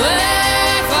 Far away.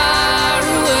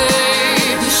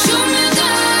 You shoot me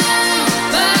down,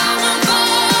 but I won't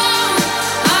fall.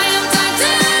 I am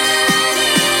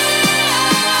titanium.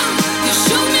 You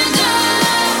shoot me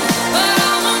down, but I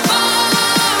won't fall.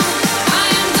 I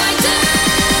am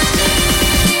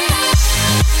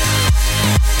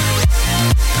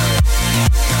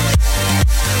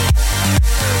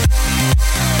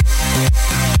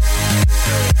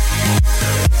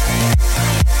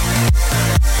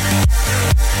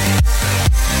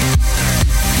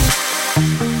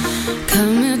Cut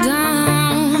me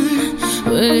down,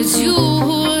 but it's you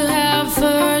who have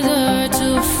further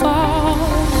to fall.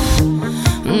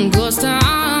 Ghost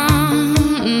town,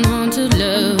 haunted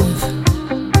love.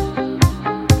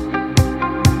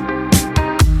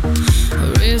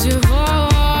 Raise your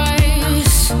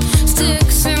voice,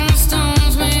 sticks and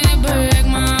stones may break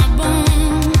my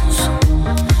bones.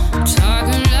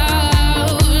 Talking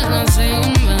loud, not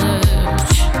saying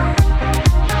much.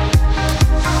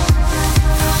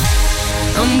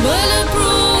 I'm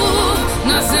bulletproof,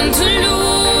 nothing to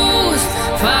lose.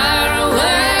 Far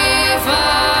away,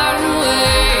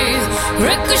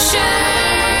 ricochet.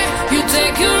 You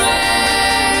take your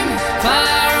aim.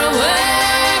 Far away.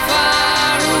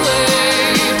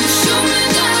 You shoot me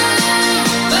down,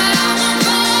 but I won't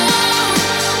fall.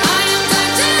 I am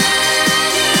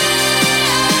titanium.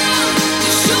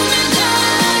 You shoot me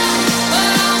down, but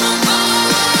I won't fall.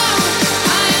 I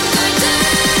am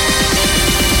titanium.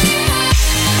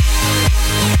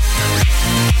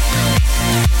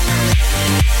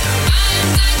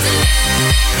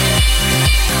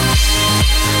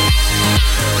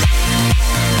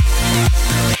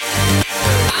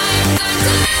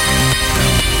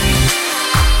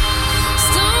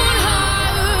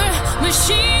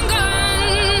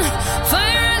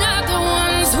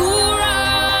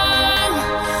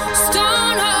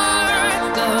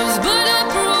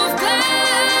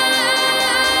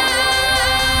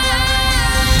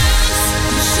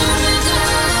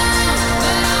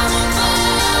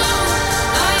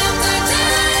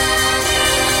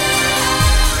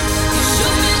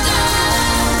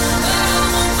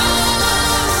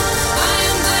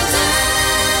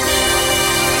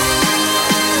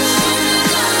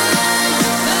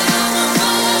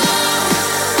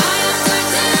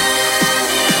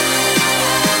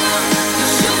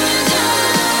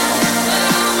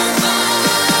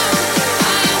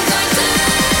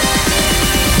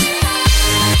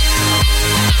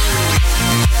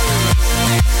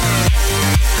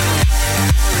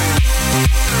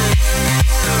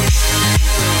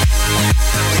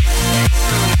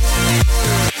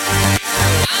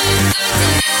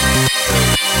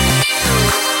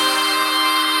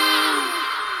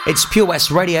 It's Pure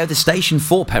West Radio, the station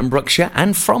for Pembrokeshire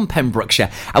and from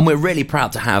Pembrokeshire, and we're really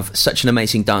proud to have such an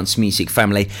amazing dance music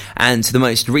family, and the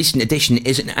most recent addition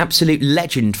is an absolute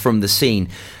legend from the scene.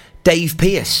 Dave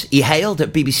Pearce. He hailed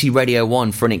at BBC Radio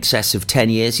 1 for in excess of 10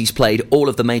 years. He's played all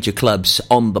of the major clubs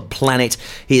on the planet.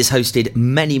 He has hosted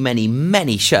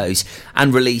many shows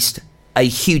and released a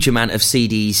huge amount of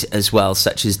CDs as well,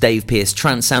 such as Dave Pearce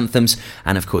Trance Anthems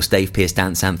and, of course, Dave Pearce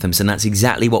Dance Anthems. And that's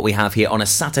exactly what we have here on a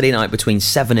Saturday night between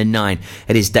 7 and 9.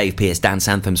 It is Dave Pearce Dance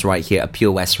Anthems right here at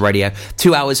Pure West Radio.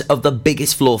 2 hours of the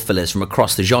biggest floor fillers from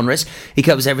across the genres. He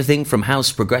covers everything from house,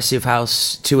 progressive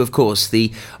house, to, of course,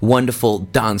 the wonderful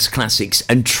dance classics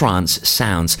and trance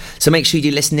sounds. So make sure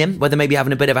you do listen in, whether maybe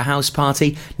having a bit of a house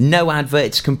party. No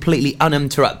adverts, completely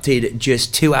uninterrupted,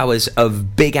 just 2 hours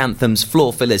of big anthems,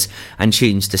 floor fillers, and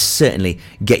tunes to certainly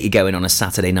get you going on a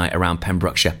Saturday night around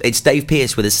Pembrokeshire. It's Dave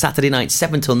Pearce with his Saturday night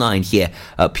 7 till 9 here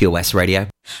at Pure West Radio.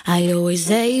 I always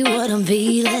say what I'm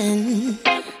feeling.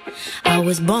 I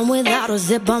was born without a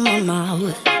zip on my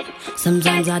mouth.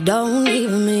 Sometimes I don't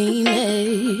even mean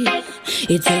it.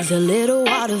 It takes a little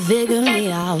while to figure me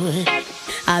out.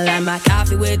 I like my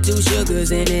coffee with 2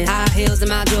 sugars in it. High heels and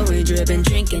my jewelry dripping.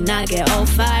 Drinking, I get all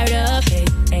fired up. Hey,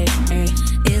 hey, hey.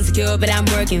 Insecure, but I'm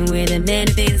working with it.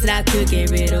 Many things that I could get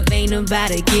rid of. Ain't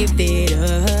nobody give it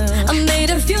up. I made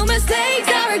a few mistakes,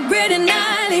 I regret it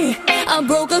nightly. I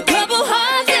broke a couple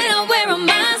hearts and I wear on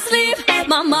my sleeve.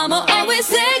 My mama always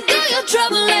said, do your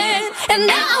troubling. And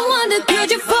now I wonder,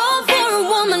 could you fall for a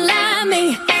woman like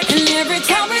me? And every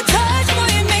time we touch, boy,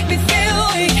 you make me feel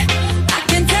weak. I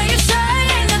can tell you're shy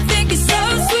and I think you're so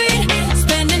sweet.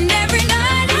 Spending every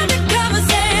night under covers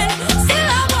and still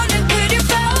I wonder, could you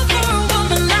fall for a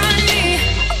woman like me?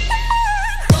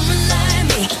 Woman like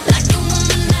me, like a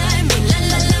woman like me, la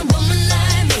la la. Woman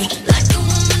like me, like a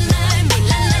woman like me,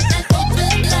 la la la.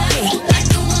 Woman like me,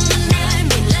 like a woman like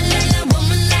me, la la la.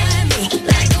 Woman like me,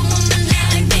 like a woman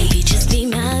like me. Maybe just be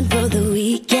mine for the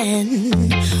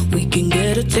weekend. We can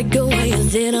get a takeaway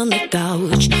and sit on the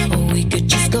couch, or we could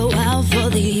just go out for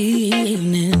the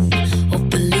evening.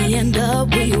 Hopefully end up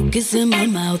with you kissing my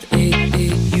mouth. Hey,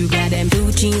 hey. You got them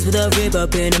blue jeans with a rib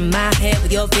up into my head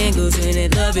with your fingers in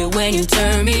it. Love it when you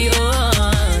turn me on.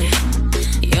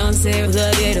 Beyonce with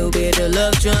a little bit of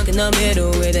love drunk in the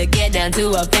middle with a get down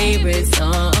to our favorite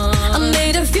song. I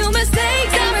made a few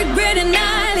mistakes, I regret it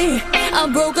nightly. I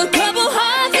broke a couple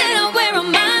hearts and I wear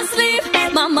on my sleeve.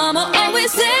 My mama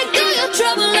always said, do your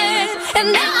troubling.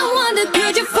 And now I wonder,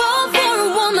 could you fall for a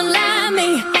woman like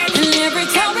me? And every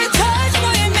time we touch,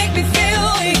 boy, you make me feel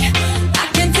weak. I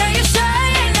can tell you're shy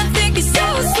and I think you're so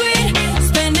sweet.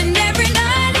 Spending every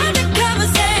night under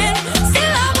covers and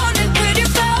still I wonder, could you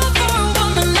fall for a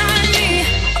woman like me?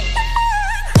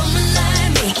 Woman like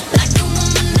me, like a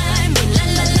woman like me, la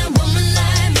la la. Woman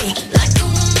like me, like a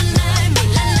woman like me,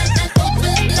 la la la.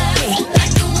 Woman like me,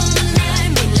 like a woman like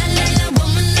me, la la la.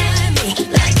 Woman like me,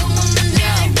 like a woman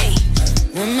like me.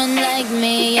 Woman like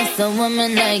me, yes, a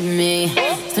woman like me.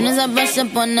 Soon as I brush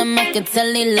up on them, I can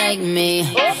tell they like me.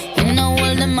 You know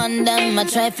all them on them, I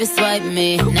try to swipe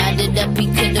me. Now that he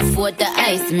could afford to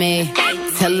ice me.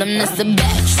 Tell them that's a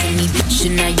batch, send me bitch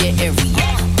in your area.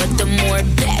 But the more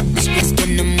bad bitches,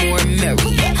 then the more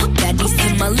merrier. Baddies to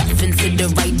my left and to the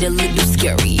right, a little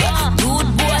scarier. Dude,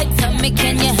 boy, tell me,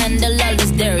 can you handle all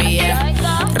this dairy?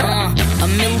 A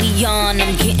million,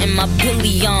 I'm getting my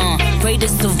billion.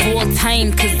 Greatest of all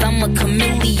time, cause I'm a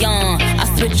chameleon. I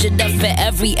switch it up for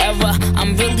every era,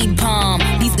 I'm really bomb.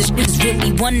 These bitches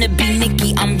really wanna be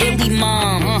Nicki, I'm really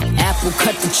mom. Apple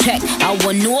cut the check, I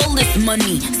want all this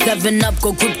money. 7-Up,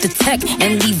 go grip the tech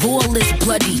and leave all this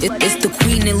bloody. It's the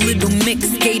Queen and Little Mix,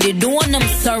 skated on, I'm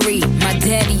sorry. My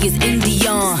daddy is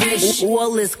Indian,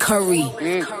 all is curry.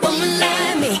 Woman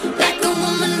like me, like a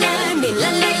woman like me, la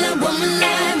la la. Woman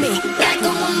like me, like a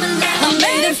woman like me. I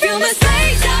made a few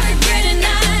mistakes, I regret it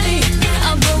nightly.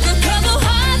 I broke a couple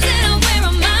hearts and I wear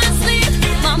on my sleeve.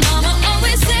 My mama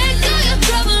always said, do your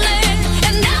troubling.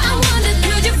 And now I wonder,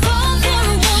 could you fall for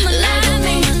a woman like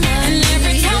me? And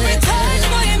every time we touch,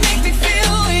 boy, you make me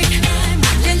feel weak.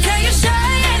 I can tell you're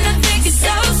shy and I think you're so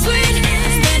sweet.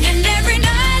 Spending every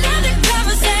night under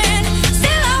covers and still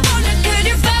I wonder, could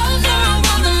you fall for a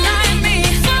woman like me?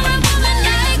 For a woman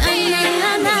like me.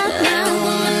 Like a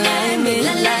woman like me,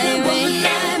 like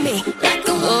me. Like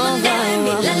a woman like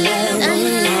me, like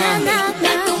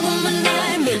a woman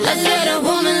like me. I said a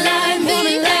woman like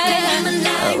me, like a woman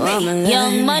like me.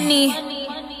 Young Money.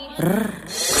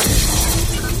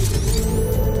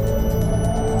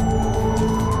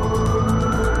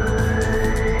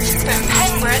 From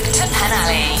Pembroke to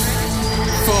Penally.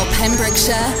 For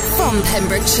Pembrokeshire, from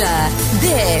Pembrokeshire,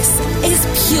 this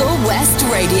is Pure West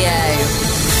Radio.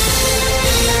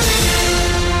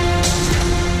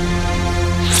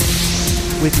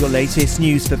 With your latest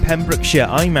news for Pembrokeshire,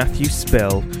 I'm Matthew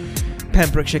Spill.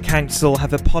 Pembrokeshire Council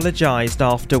have apologised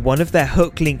after one of their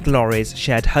hook-link lorries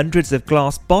shed hundreds of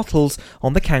glass bottles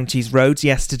on the county's roads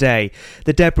yesterday.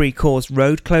 The debris caused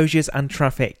road closures and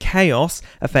traffic chaos,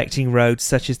 affecting roads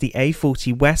such as the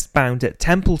A40 westbound at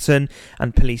Templeton,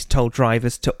 and police told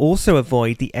drivers to also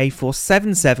avoid the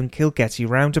A477 Kilgetty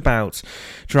roundabout.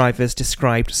 Drivers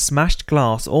described smashed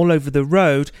glass all over the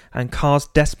road and cars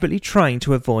desperately trying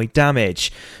to avoid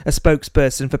damage. A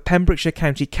spokesperson for Pembrokeshire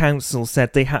County Council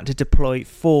said they had to deploy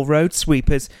 4 road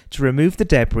sweepers to remove the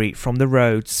debris from the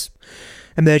roads.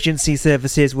 Emergency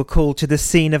services were called to the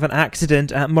scene of an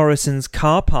accident at Morrison's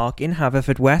car park in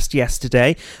Haverfordwest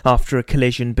yesterday after a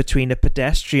collision between a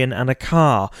pedestrian and a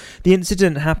car. The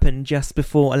incident happened just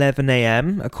before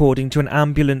 11am. According to an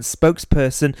ambulance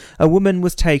spokesperson, a woman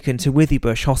was taken to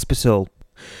Withybush Hospital.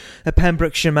 A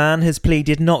Pembrokeshire man has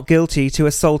pleaded not guilty to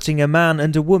assaulting a man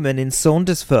and a woman in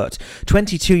Saundersfoot.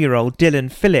 22-year-old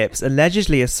Dylan Phillips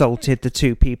allegedly assaulted the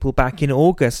two people back in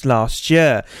August last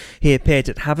year. He appeared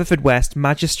at Haverfordwest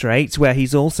Magistrates, where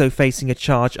he's also facing a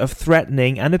charge of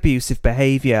threatening and abusive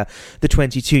behaviour. The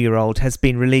 22-year-old has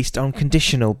been released on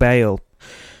conditional bail.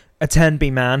 A Tenby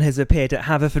man has appeared at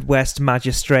Haverfordwest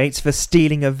Magistrates for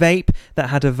stealing a vape that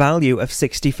had a value of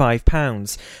 £65.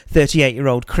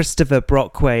 38-year-old Christopher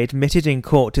Brockway admitted in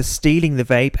court to stealing the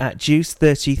vape at Juice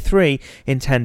 33 in Tenby